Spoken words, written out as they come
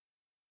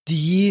The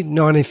year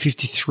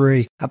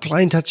 1953. A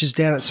plane touches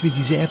down at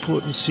Smithies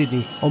Airport in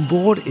Sydney. On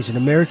board is an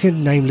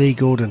American named Lee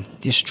Gordon.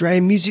 The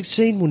Australian music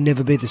scene will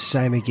never be the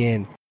same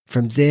again.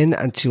 From then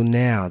until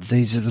now,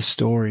 these are the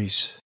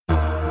stories.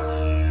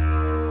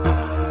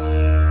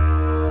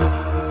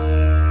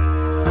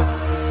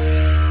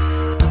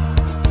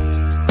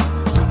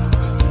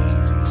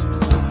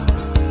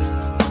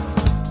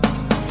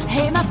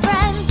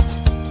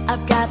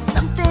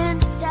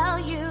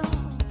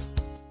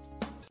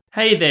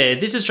 Hey there,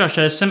 this is Josh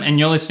Ersom and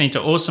you're listening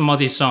to Awesome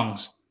Aussie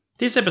Songs.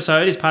 This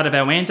episode is part of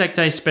our Anzac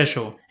Day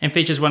special and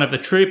features one of the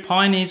true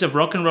pioneers of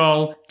rock and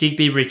roll,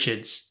 Digby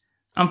Richards.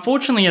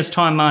 Unfortunately, as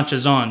time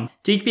marches on,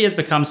 Digby has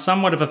become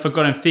somewhat of a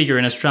forgotten figure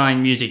in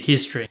Australian music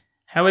history.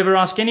 However,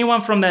 ask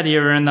anyone from that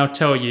era and they'll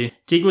tell you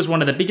Dig was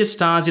one of the biggest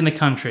stars in the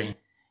country.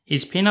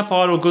 His pin-up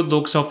idol good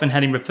looks often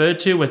had him referred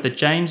to as the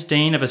James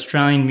Dean of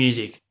Australian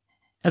music.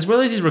 As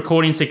well as his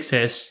recording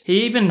success,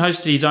 he even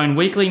hosted his own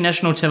weekly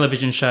national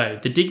television show,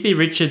 the Digby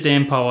Richards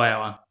Ampol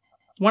Hour.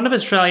 One of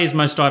Australia's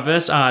most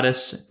diverse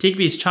artists,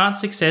 Digby's chart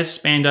success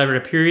spanned over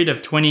a period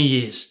of 20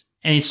 years,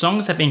 and his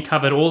songs have been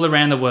covered all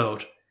around the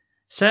world.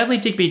 Sadly,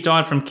 Digby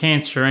died from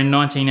cancer in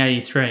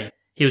 1983.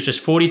 He was just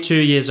 42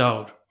 years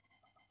old.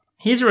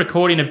 Here's a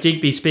recording of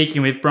Digby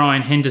speaking with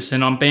Brian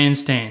Henderson on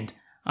Bandstand,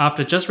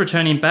 after just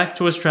returning back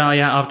to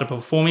Australia after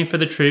performing for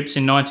the Troops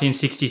in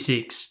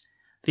 1966.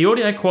 The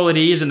audio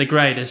quality isn't the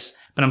greatest,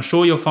 but I'm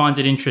sure you'll find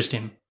it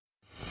interesting.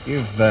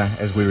 You've,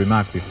 as we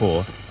remarked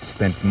before,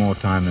 spent more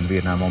time in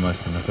Vietnam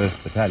almost than the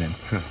 1st Battalion.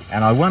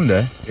 And I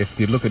wonder if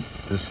you look at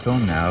this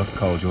film now of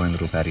Cold Joy and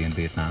Little Paddy in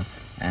Vietnam,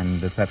 and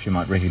perhaps you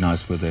might recognise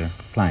where they're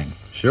playing.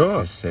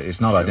 Sure.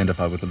 It's not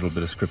identified with the little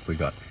bit of script we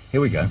got.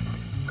 Here we go.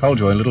 Cold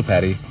Joy and Little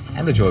Paddy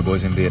and the Joy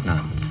Boys in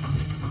Vietnam.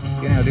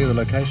 Do you have any idea of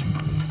the location?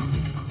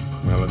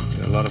 Well,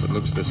 a lot of it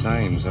looks the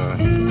same, so...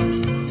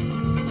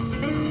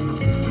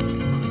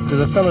 Do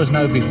the fellows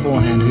know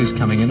beforehand who's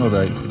coming in, or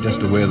are they just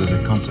aware there's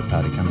a concert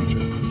party coming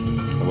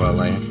through? Well,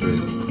 they have to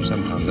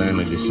sometimes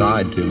only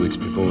decide 2 weeks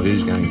before who's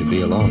going to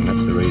be along.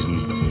 That's the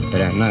reason they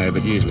don't know,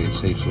 but usually it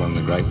seeps along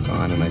the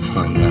grapevine and they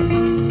find out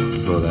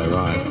before they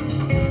arrive.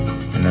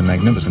 And they're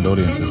magnificent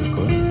audiences, of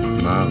course.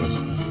 Marvellous.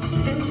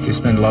 You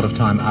spend a lot of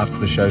time after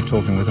the show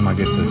talking with them. I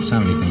guess there's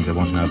so many things they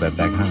want to know about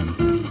back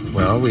home.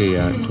 Well, we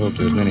talk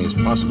to as many as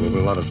possible,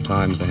 but a lot of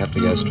times they have to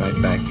go straight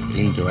back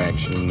into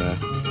action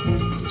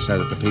so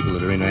that the people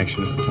that are in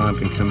action at the time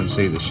can come and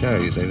see the show.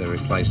 You see, they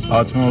replace them. Oh,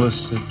 it's more or less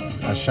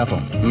a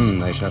shuttle.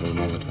 They shuttle them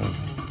all the time.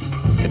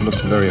 It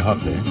looks very hot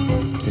there.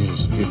 It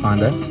is. Do you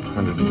find that?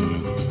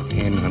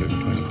 110,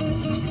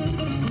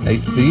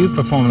 120. Do you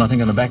perform, I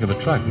think, on the back of a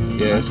truck?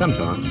 Yeah,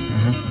 sometimes.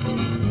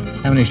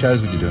 How many shows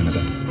would you do in a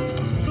day?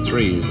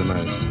 3 is the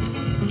most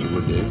that you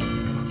would do.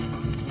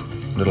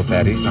 Little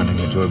Paddy fronting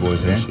the Joy Boys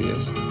there. Yes, she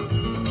is.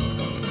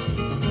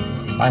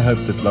 I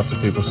hope that lots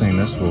of people seeing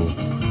this will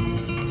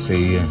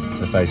see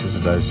the faces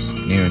of those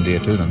near and dear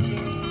to them.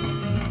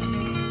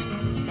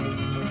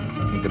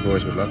 I think the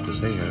boys would love to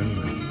see her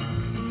anyway.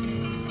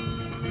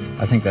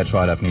 I think that's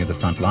right up near the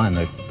front line.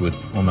 They're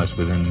almost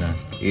within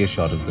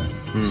earshot of the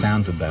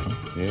sounds of battle.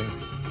 Yeah.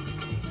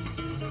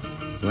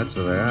 Well, that's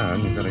where they are,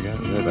 and you've got to go.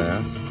 There they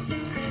are.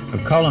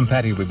 Well, Cole and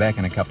Patty will be back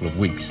in a couple of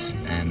weeks,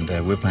 and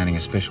we're planning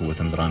a special with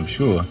them that I'm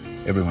sure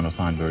everyone will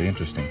find very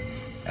interesting.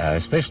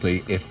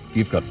 Especially if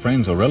you've got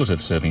friends or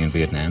relatives serving in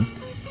Vietnam.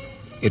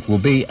 It will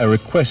be a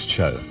request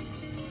show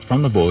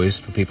from the boys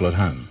for people at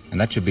home, and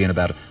that should be in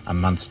about a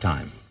month's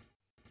time.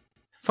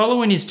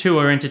 Following his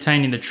tour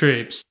entertaining the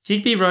troops,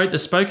 Digby wrote the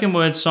spoken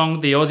word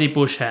song The Aussie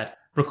Bush Hat,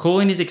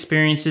 recalling his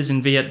experiences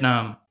in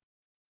Vietnam.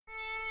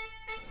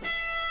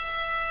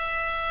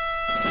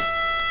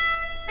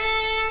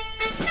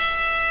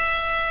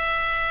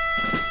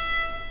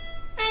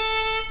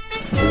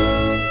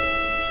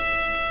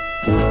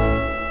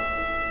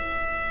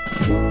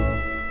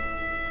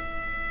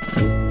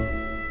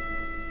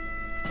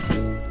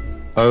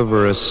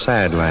 Over a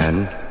sad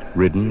land,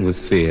 ridden with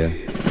fear,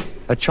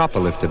 a chopper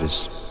lifted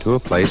us to a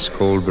place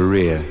called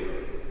Berea.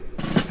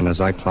 And as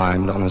I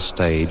climbed on a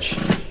stage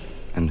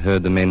and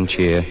heard the men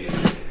cheer,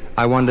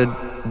 I wondered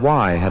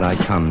why had I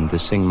come to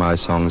sing my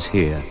songs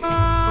here.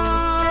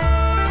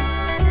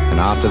 And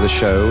after the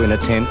show, in a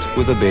tent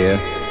with a beer,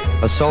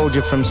 a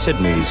soldier from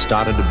Sydney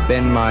started to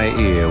bend my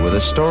ear with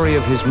a story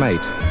of his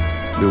mate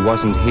who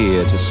wasn't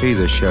here to see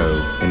the show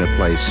in a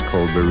place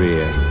called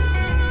Berea.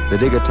 The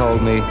digger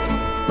told me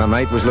my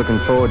mate was looking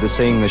forward to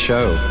seeing the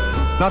show.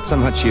 Not so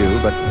much you,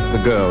 but the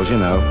girls, you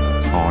know.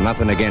 Oh,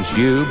 nothing against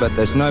you, but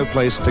there's no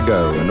place to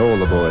go, and all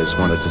the boys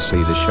wanted to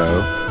see the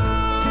show.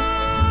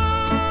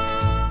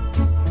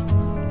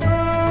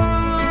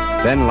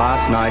 Then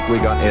last night we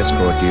got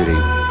escort duty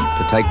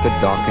to take the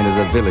doc into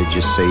the village,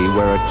 you see,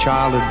 where a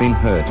child had been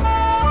hurt.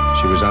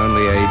 She was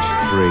only aged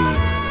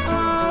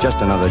 3.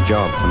 Just another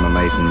job for my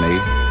mate and me.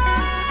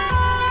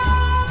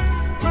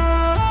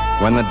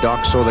 When the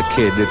doc saw the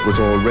kid, it was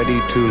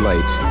already too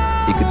late.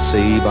 He could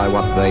see by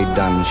what they'd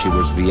done she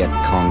was Viet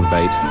Cong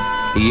bait.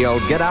 He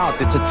yelled, "Get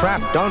out, it's a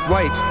trap, don't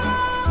wait."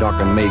 Doc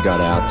and me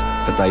got out,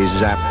 but they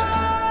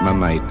zapped my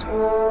mate.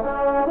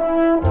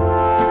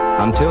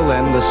 Until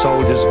then, the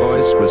soldier's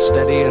voice was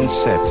steady and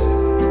set.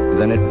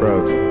 Then it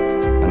broke,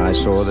 and I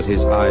saw that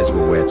his eyes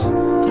were wet.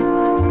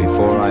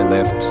 Before I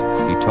left,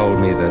 he told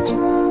me that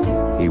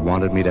he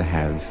wanted me to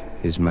have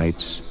his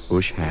mate's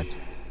bush hat.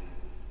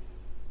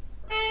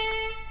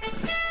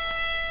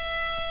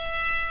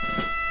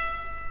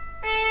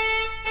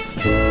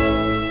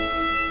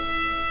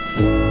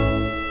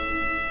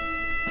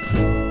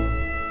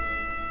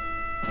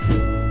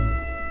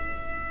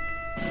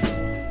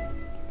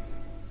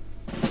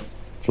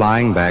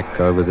 Flying back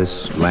over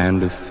this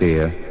land of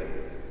fear,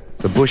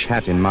 the bush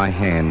hat in my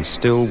hand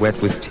still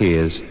wet with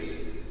tears,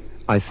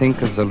 I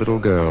think of the little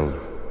girl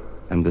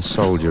and the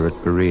soldier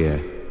at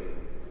Berea,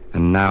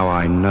 and now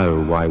I know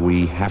why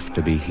we have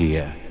to be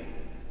here.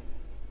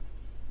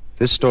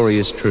 This story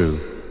is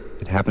true.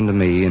 It happened to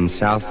me in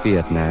South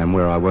Vietnam,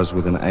 where I was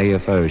with an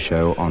AFO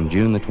show on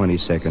June the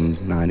 22nd,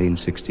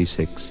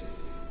 1966.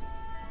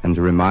 And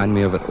to remind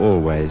me of it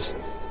always,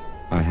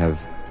 I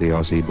have the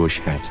Aussie bush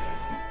hat.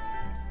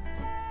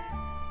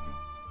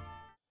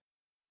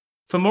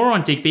 For more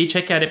on Digby,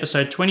 check out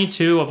episode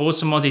 22 of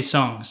Awesome Aussie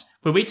Songs,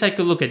 where we take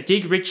a look at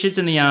Dig Richards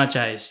and the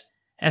RJs.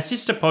 Our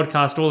sister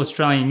podcast, All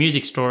Australian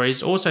Music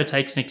Stories, also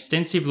takes an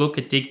extensive look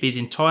at Digby's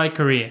entire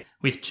career,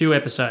 with 2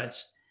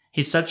 episodes.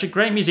 He's such a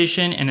great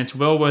musician and it's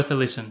well worth a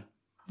listen.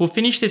 We'll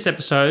finish this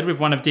episode with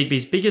one of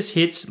Digby's biggest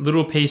hits,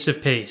 Little Piece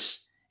of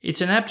Peace.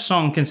 It's an apt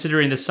song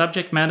considering the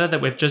subject matter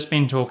that we've just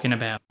been talking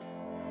about.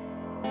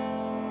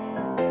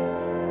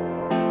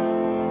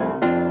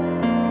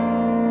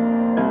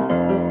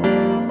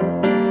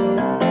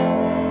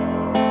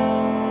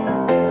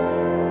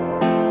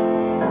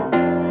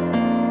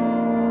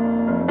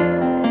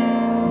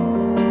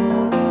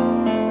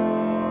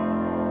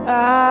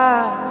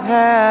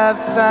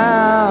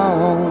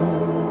 Found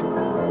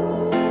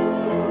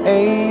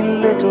a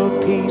little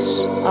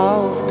piece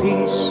of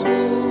peace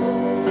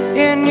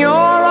in your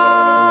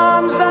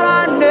arms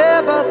that I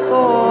never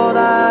thought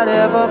I'd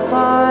ever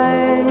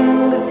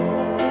find.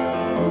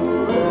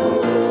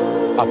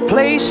 A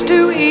place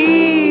to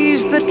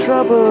ease the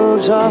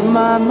troubles of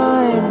my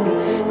mind,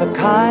 the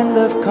kind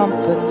of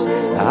comfort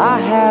I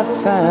have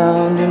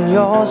found in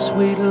your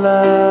sweet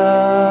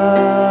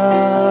love.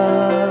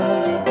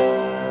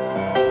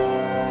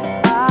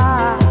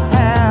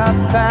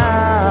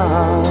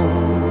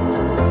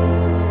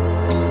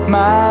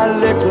 My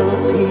little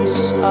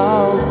piece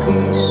of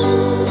peace,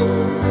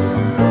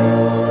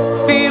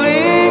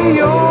 feeling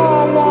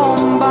your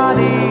warm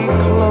body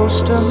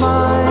close to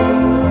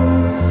mine.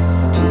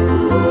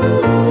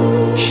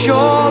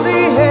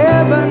 Surely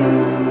heaven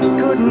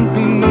couldn't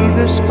be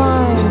this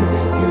fine.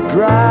 You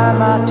dry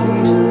my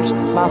tears,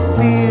 my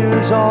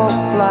fears all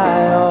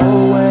fly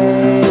away.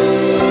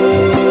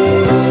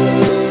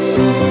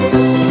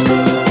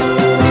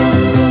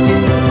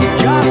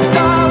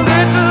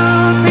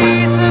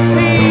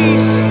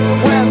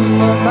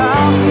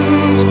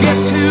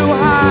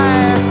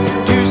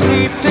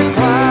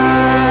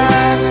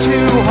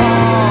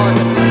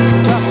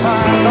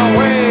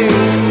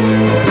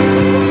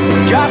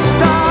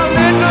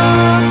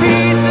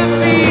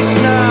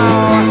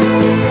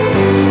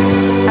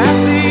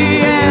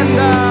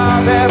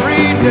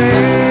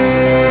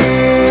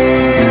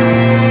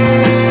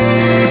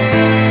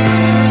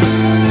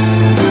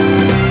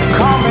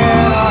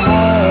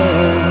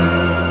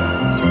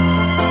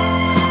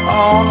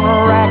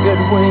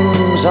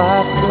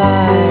 I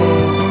fly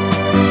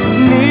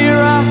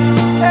nearer,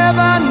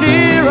 ever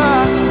nearer,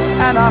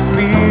 and I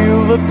feel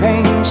the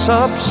pain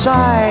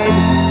subside.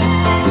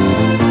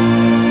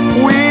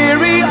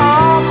 Weary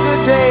of the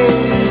day,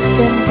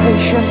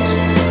 impatient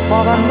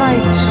for the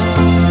night.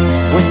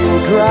 When you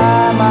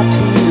dry my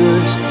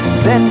tears,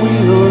 then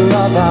we'll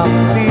love our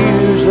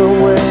fears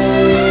away.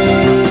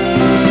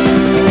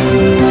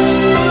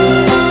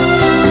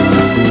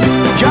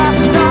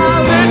 Just a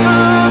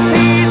little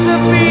piece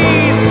of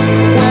peace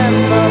when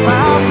the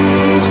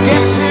mountains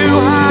get too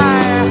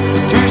high,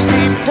 too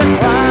steep to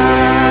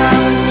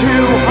climb,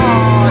 too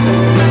hard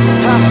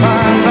to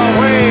find the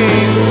way.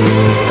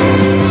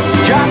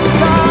 Just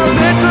a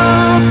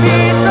little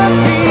piece of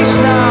peace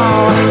now,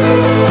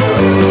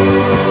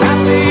 at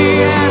the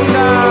end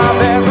of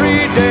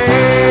every day.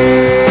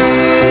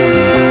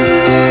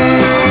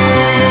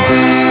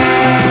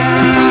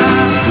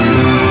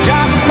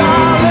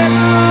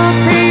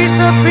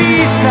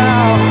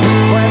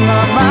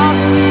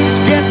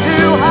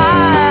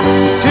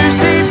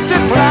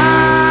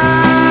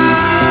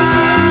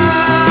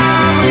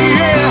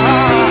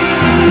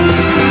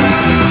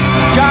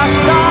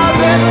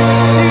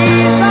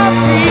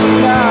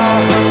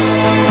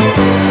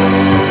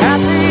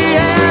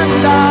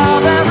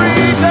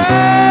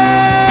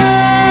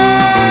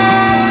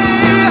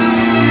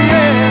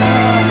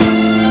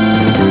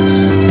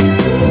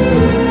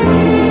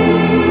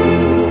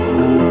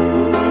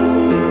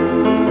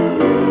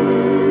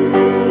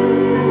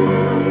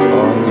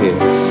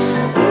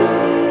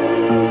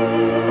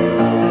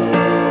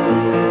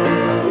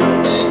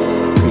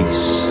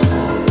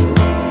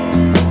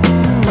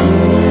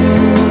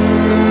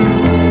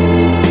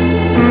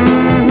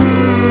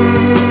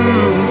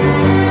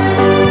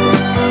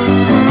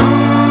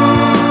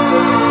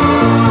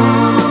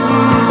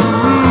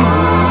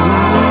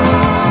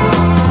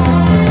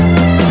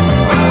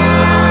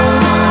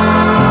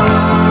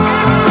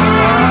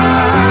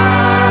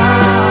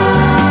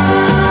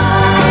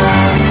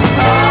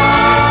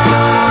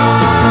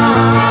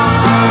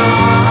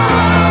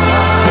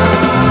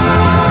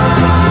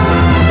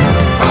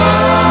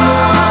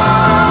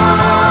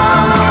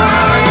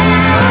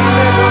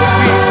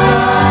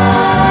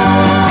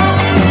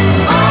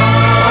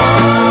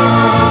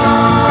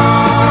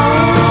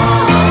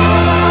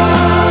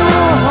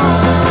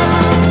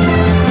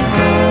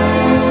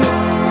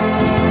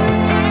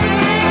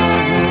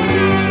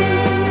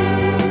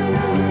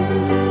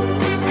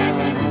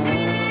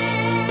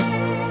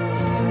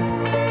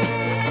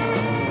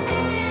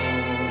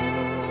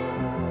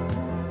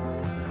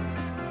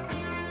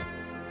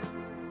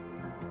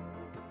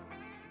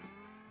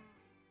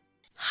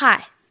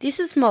 Hi, this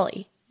is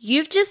Molly.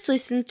 You've just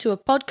listened to a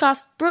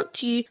podcast brought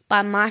to you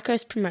by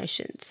Marcos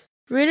Promotions,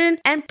 written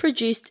and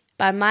produced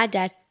by my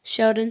dad,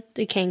 Sheldon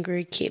the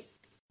Kangaroo Kid,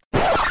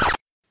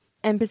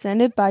 and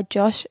presented by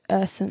Josh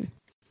Urson.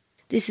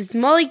 This is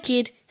Molly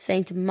Kidd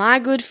saying to my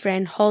good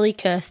friend Holly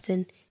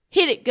Kirsten,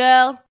 hit it,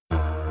 girl!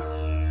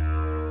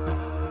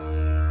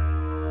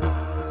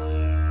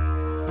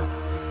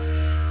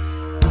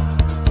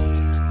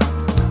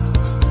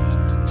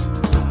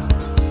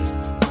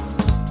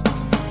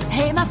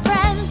 Hey, my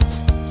friends,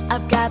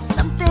 I've got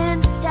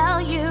something to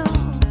tell you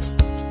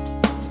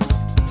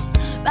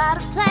about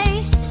a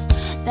place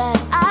that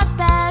I've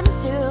been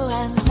to,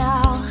 and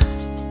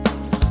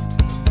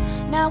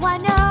now I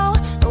know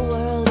the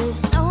world is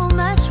so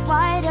much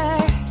wider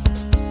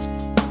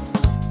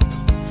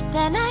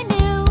than I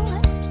knew,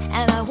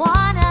 and I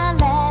wanna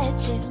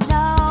let you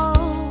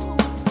know.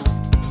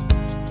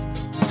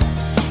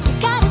 You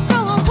gotta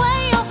throw away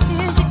your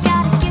fears, you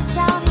gotta get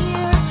down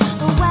here.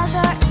 The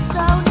weather is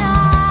so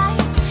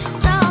nice,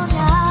 so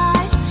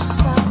nice,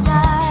 so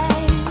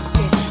nice.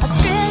 Yeah,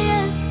 Australia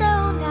is so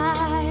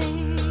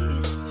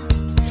nice.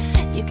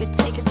 You could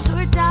take a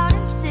tour down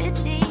in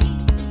Sydney,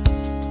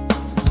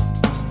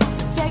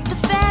 take the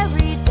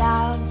ferry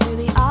down to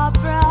the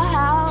Opera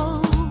House.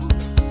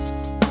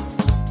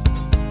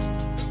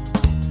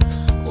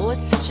 Oh,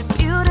 it's such a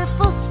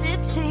beautiful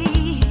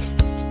city.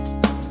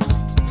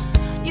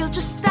 You'll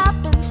just stop